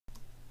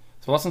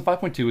So lesson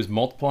 5.2 is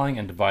multiplying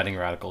and dividing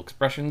radical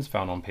expressions,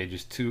 found on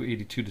pages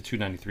 282 to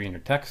 293 in your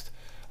text.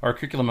 Our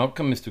curriculum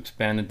outcome is to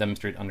expand and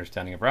demonstrate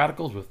understanding of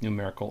radicals with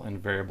numerical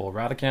and variable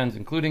radicands,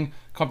 including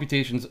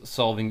computations,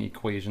 solving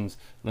equations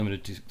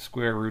limited to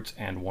square roots,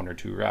 and one or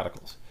two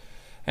radicals.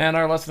 And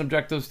our lesson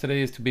objectives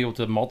today is to be able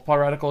to multiply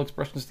radical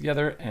expressions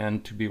together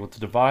and to be able to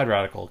divide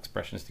radical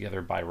expressions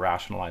together by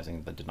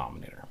rationalizing the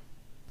denominator.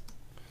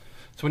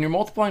 So when you're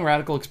multiplying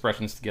radical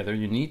expressions together,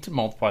 you need to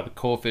multiply the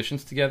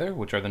coefficients together,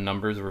 which are the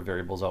numbers or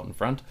variables out in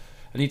front.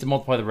 You need to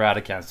multiply the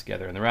radicands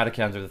together, and the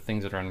radicands are the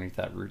things that are underneath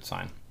that root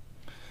sign.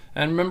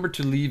 And remember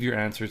to leave your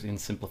answers in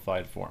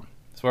simplified form.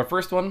 So our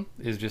first one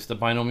is just a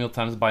binomial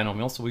times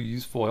binomial, so we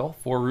use FOIL.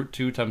 4 root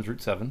 2 times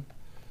root 7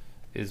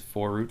 is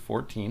 4 root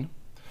 14.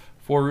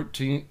 4 root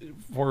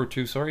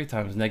 2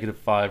 times negative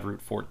 5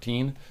 root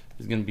 14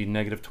 is going to be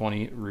negative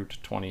 20 root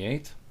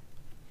 28.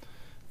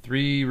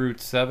 3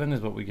 root 7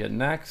 is what we get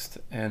next,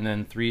 and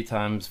then 3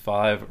 times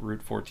 5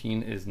 root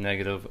 14 is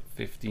negative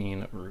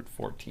 15 root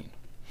 14.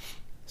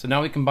 So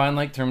now we combine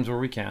like terms where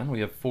we can. We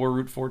have 4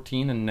 root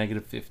 14 and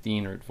negative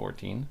 15 root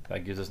 14.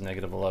 That gives us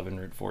negative 11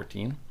 root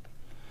 14.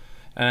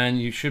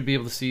 And you should be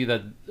able to see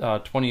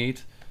that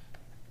 28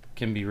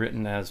 can be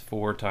written as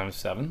 4 times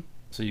 7.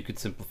 So you could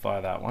simplify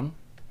that one.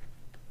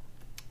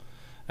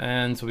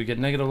 And so we get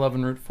negative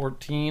 11 root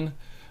 14.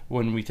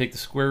 When we take the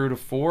square root of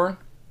 4,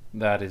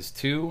 that is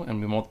 2,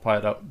 and we multiply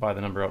it out by the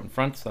number out in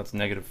front, so that's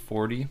negative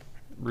 40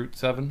 root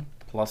 7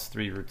 plus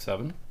 3 root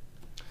 7.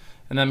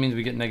 And that means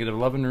we get negative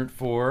 11 root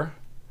 4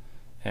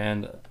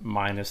 and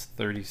minus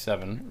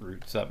 37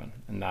 root 7.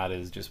 And that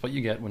is just what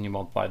you get when you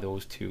multiply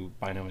those two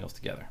binomials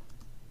together.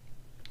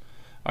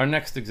 Our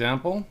next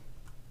example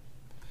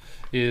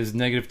is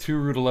negative 2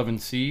 root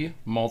 11c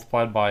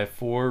multiplied by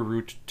 4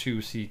 root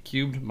 2c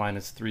cubed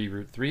minus 3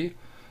 root 3.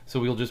 So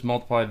we'll just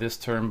multiply this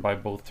term by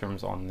both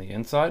terms on the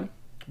inside.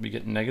 We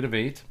get negative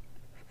 8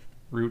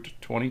 root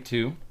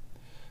 22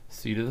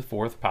 c to the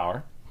 4th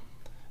power,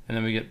 and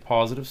then we get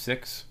positive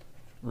 6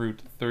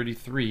 root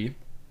 33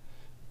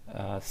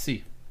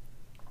 c.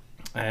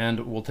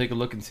 And we'll take a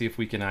look and see if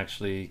we can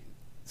actually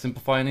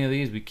simplify any of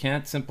these. We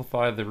can't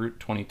simplify the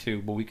root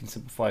 22, but we can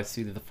simplify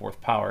c to the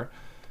 4th power.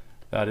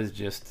 That is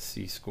just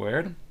c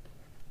squared,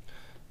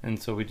 and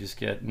so we just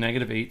get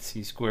negative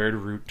 8c squared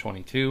root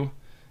 22,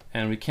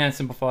 and we can't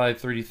simplify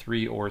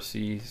 33 or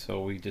c,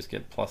 so we just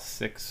get plus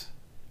 6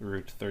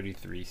 root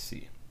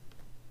 33c.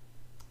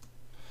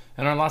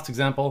 In our last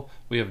example,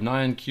 we have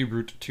 9 cube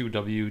root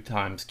 2w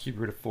times cube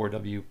root of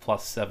 4w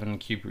plus 7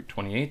 cube root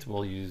 28.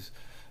 We'll use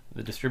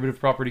the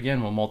distributive property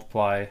again. We'll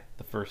multiply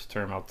the first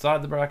term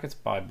outside the brackets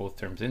by both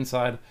terms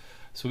inside.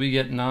 So we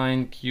get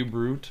 9 cube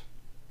root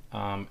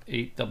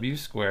 8w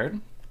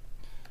squared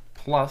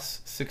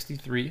plus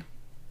 63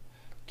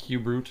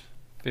 cube root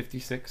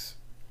 56w.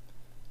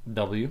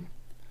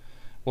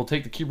 We'll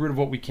take the cube root of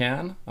what we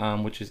can,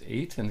 which is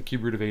 8, and the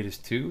cube root of 8 is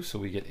 2, so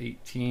we get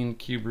 18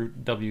 cube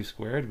root w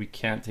squared. We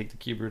can't take the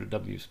cube root of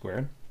w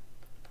squared.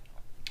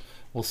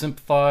 We'll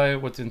simplify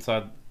what's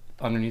inside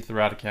underneath the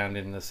radicand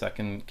in the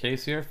second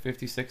case here.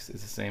 56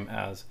 is the same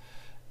as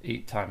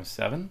 8 times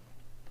 7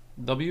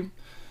 w.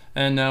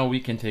 And now we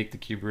can take the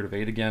cube root of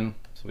 8 again,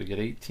 so we get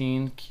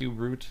 18 cube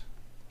root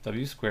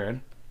w squared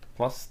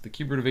plus the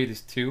cube root of 8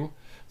 is 2,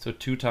 so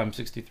 2 times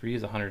 63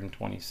 is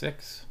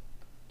 126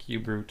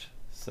 cube root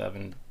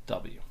 7w.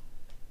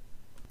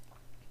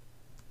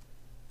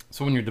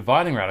 So when you're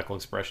dividing radical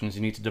expressions,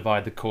 you need to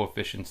divide the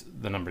coefficients,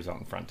 the numbers out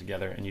in front,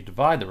 together, and you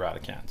divide the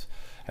radicands.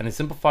 And a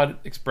simplified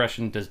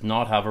expression does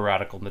not have a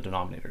radical in the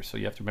denominator, so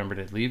you have to remember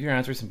to leave your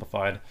answer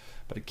simplified,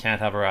 but it can't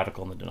have a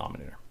radical in the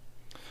denominator.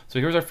 So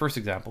here's our first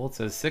example. It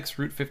says 6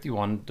 root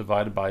 51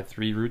 divided by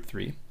 3 root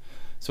 3.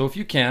 So if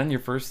you can,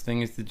 your first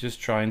thing is to just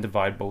try and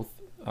divide both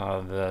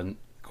the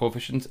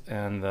coefficients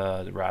and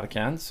the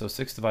radicands. So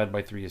 6 divided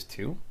by 3 is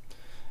 2.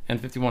 And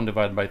 51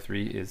 divided by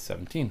 3 is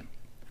 17.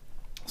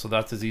 So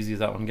that's as easy as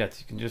that one gets.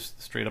 You can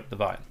just straight up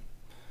divide.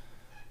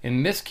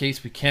 In this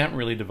case, we can't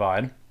really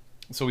divide,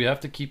 so we have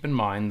to keep in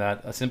mind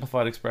that a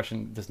simplified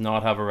expression does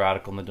not have a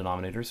radical in the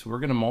denominator, so we're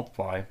going to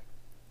multiply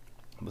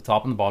the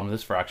top and the bottom of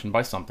this fraction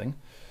by something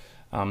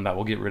that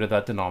will get rid of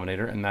that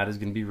denominator, and that is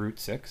going to be root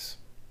 6.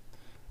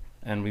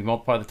 And we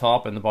multiply the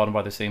top and the bottom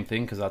by the same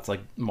thing because that's like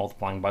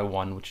multiplying by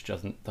 1, which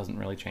doesn't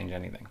really change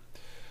anything.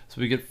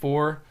 So we get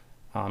 4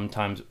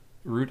 times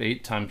root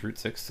 8 times root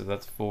 6, so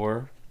that's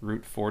 4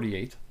 root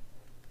 48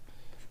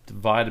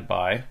 divided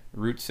by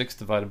root 6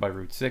 divided by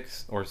root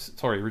 6, or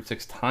sorry, root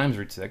 6 times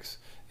root 6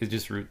 is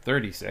just root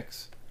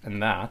 36,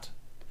 and that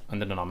on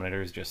the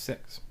denominator is just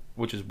 6,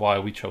 which is why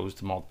we chose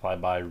to multiply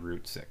by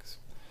root 6.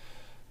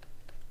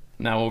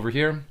 Now over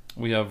here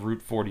we have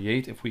root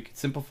 48. If we could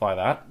simplify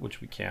that, which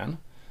we can,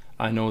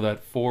 I know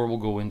that 4 will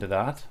go into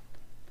that.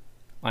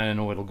 I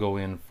know it'll go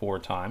in 4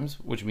 times,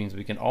 which means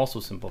we can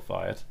also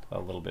simplify it a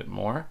little bit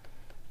more.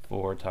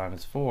 4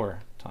 times 4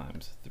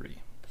 times 3.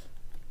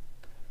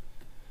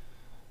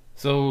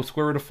 So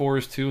square root of 4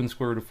 is 2 and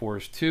square root of 4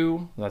 is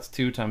 2. That's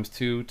 2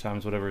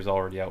 times whatever is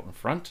already out in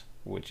front,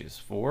 which is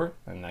 4,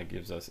 and that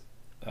gives us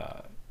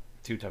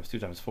 2 times 2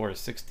 times 4 is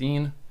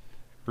 16.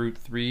 Root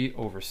 3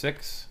 over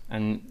 6.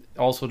 And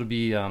also to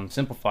be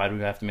simplified, we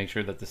have to make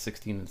sure that the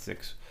 16 and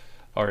 6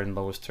 are in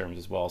lowest terms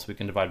as well. So we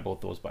can divide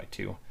both those by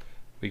 2.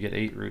 We get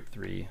 8 root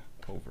 3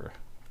 over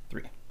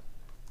 3.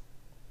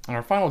 And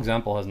our final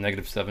example has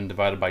negative 7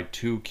 divided by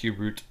 2 cube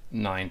root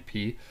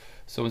 9p.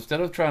 So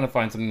instead of trying to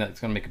find something that's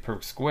going to make a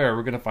perfect square,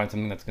 we're going to find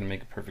something that's going to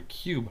make a perfect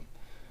cube.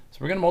 So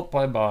we're going to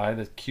multiply by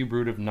the cube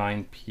root of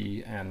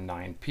 9p and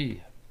 9p,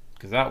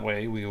 because that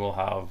way we will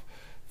have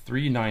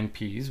 3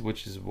 9p's,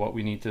 which is what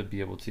we need to be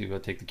able to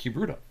take the cube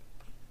root of.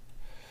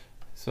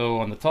 So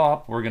on the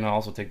top, we're going to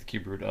also take the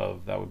cube root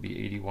of, that would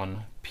be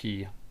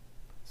 81p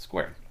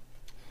squared.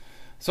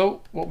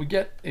 So what we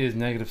get is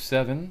negative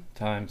 7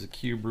 times the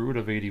cube root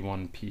of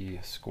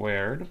 81p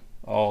squared,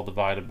 all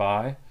divided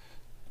by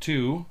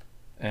 2,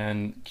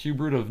 and cube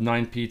root of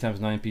 9p times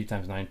 9p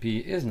times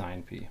 9p is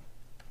 9p.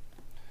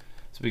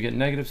 So we get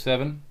negative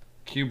 7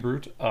 cube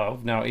root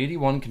of, now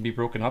 81 can be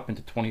broken up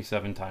into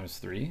 27 times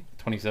 3.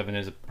 27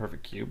 is a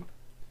perfect cube.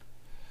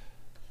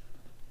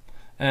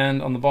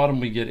 And on the bottom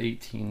we get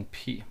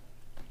 18p.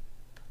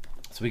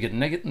 So we get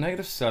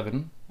negative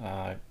 7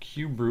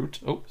 cube root,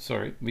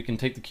 we can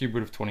take the cube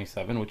root of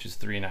 27, which is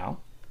 3 now.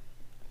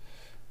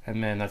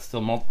 And then that's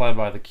still multiplied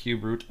by the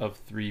cube root of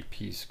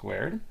 3p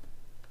squared,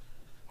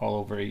 all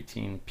over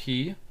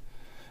 18p.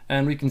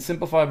 And we can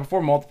simplify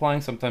before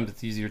multiplying. Sometimes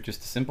it's easier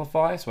just to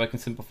simplify. So I can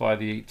simplify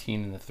the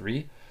 18 and the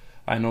 3.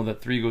 I know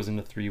that 3 goes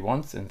into 3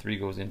 once and 3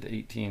 goes into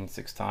 18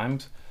 6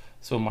 times.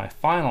 So my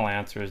final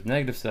answer is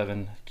negative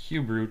 7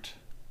 cube root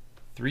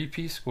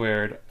 3p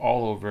squared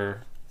all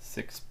over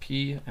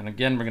 6p. And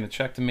again, we're going to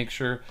check to make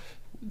sure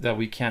that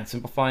we can't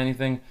simplify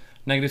anything.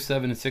 Negative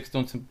 7 and 6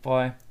 don't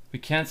simplify. We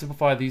can't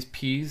simplify these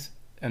p's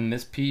and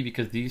this p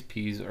because these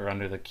p's are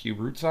under the cube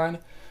root sign.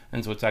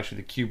 And so it's actually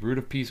the cube root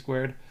of p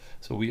squared.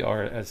 So we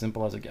are as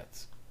simple as it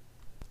gets.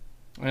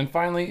 And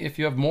finally, if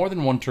you have more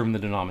than one term in the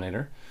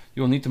denominator,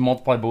 you will need to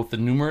multiply both the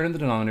numerator and the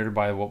denominator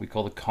by what we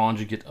call the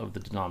conjugate of the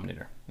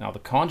denominator. Now the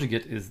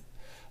conjugate is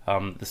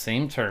the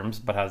same terms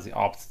but has the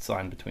opposite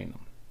sign between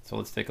them. So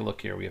let's take a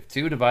look here. We have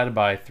 2 divided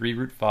by 3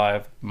 root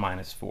 5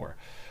 minus 4.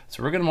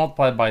 So we're going to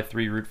multiply by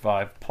 3 root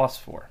 5 plus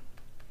 4.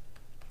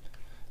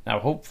 Now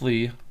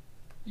hopefully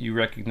you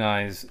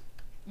recognize,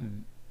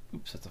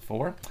 oops, that's a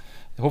 4.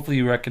 Hopefully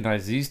you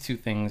recognize these two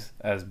things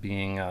as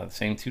being the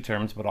same two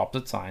terms but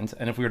opposite signs.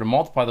 And if we were to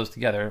multiply those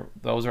together,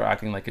 those are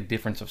acting like a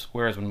difference of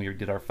squares when we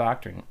did our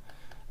factoring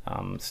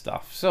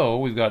stuff. So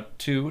we've got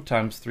 2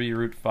 times 3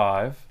 root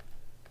 5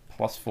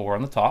 plus 4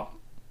 on the top.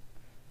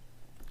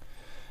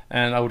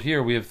 And out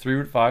here we have 3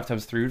 root 5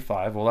 times 3 root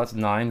 5. Well, that's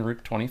 9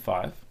 root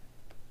 25.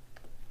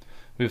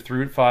 We have 3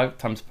 root 5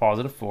 times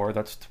positive 4.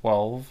 That's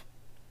 12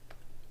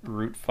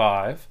 root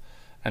 5.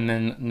 And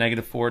then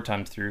negative 4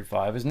 times 3 root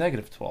 5 is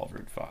negative 12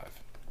 root 5.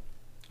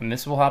 And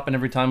this will happen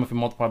every time if we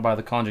multiply by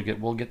the conjugate.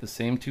 We'll get the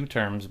same two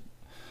terms,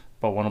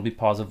 but one will be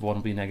positive, one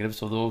will be negative,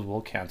 so those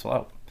will cancel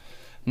out.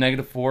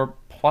 Negative 4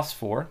 plus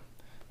 4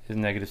 is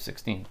negative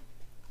 16.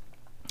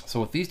 So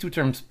with these two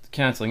terms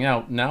canceling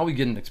out, now we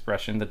get an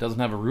expression that doesn't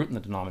have a root in the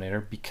denominator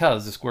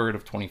because the square root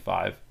of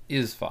 25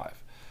 is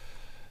 5.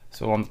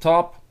 So on the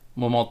top,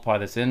 we'll multiply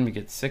this in. We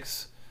get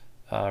 6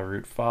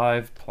 root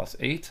 5 plus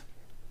 8.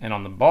 And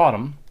on the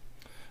bottom,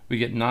 we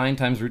get 9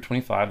 times root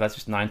 25. That's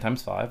just 9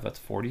 times 5. That's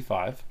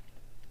 45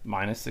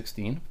 minus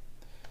 16.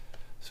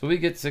 So we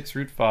get 6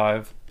 root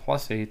 5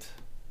 plus 8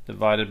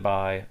 divided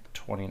by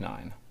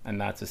 29. And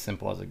that's as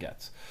simple as it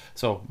gets.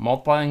 So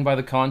multiplying by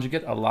the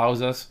conjugate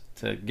allows us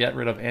to get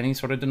rid of any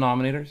sort of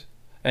denominators,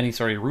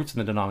 roots in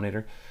the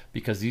denominator,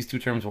 because these two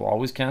terms will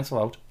always cancel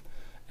out,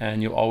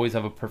 and you'll always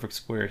have a perfect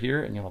square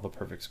here, and you'll have a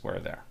perfect square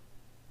there.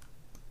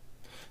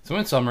 So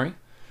in summary,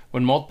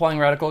 when multiplying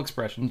radical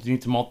expressions, you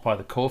need to multiply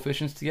the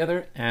coefficients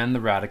together and the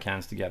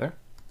radicands together.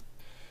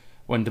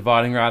 When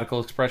dividing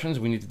radical expressions,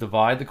 we need to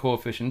divide the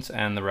coefficients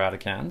and the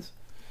radicands.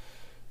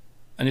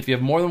 And if you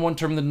have more than one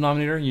term in the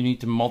denominator, you need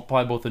to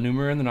multiply both the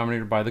numerator and the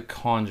denominator by the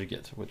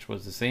conjugate, which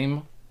was the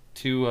same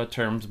two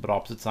terms but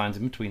opposite signs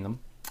in between them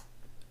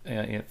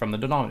from the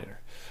denominator.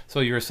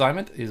 So your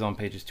assignment is on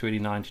pages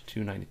 289 to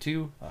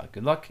 292.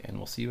 Good luck, and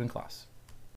we'll see you in class.